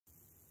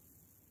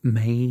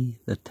May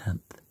the 10th.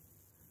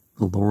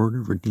 The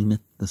Lord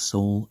redeemeth the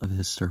soul of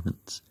his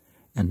servants,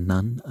 and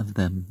none of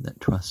them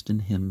that trust in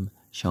him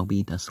shall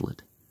be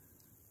desolate.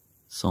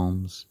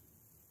 Psalms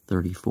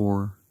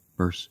 34,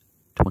 verse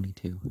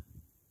 22.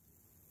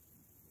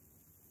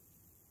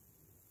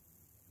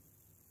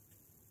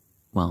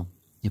 Well,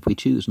 if we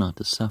choose not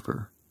to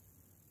suffer,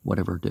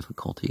 whatever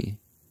difficulty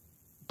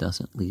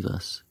doesn't leave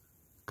us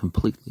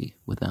completely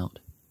without.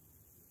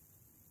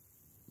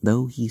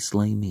 Though he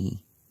slay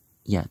me,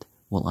 yet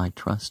will I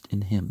trust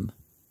in him.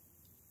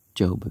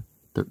 Job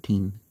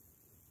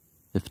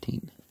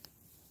 13:15.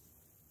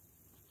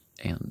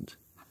 And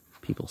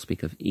people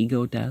speak of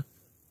ego death.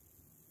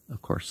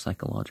 Of course,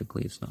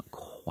 psychologically it's not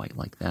quite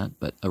like that,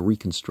 but a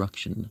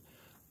reconstruction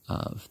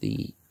of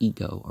the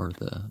ego, or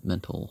the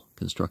mental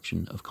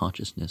construction of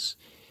consciousness,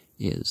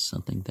 is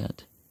something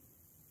that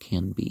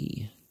can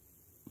be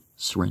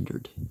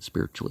surrendered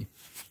spiritually.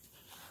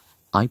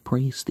 I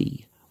praise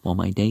thee while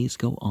my days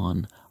go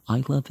on.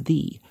 I love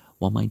thee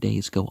while my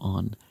days go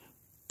on.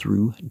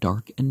 Through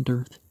dark and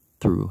dearth,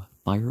 through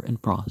fire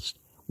and frost,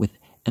 with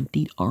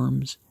emptied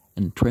arms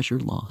and treasure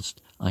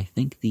lost, I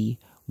thank thee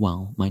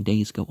while my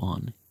days go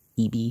on.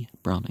 E.B.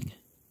 Browning.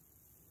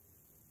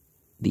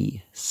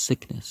 The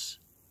sickness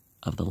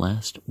of the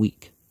last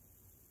week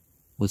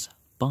was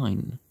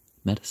fine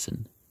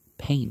medicine.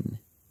 Pain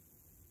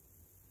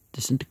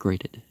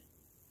disintegrated.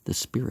 The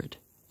spirit,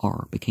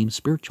 R, became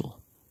spiritual.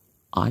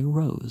 I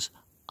rose.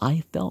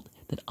 I felt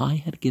that I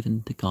had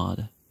given to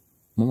God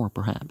more,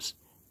 perhaps,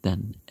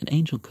 than an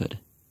angel could,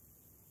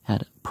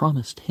 had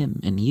promised him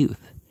in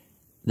youth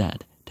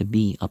that to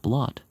be a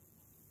blot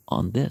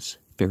on this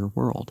fair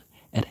world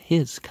at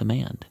his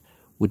command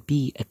would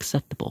be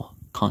acceptable.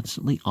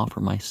 Constantly offer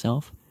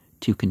myself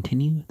to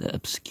continue the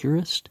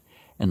obscurest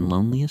and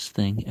loneliest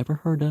thing ever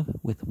heard of,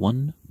 with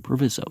one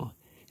proviso,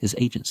 his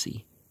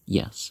agency.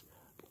 Yes,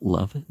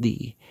 love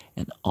thee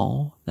and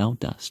all thou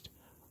dost,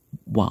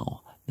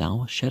 while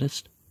thou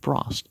sheddest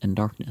frost and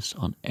darkness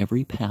on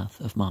every path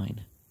of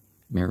mine.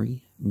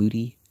 Mary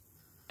Moody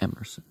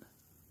Emerson.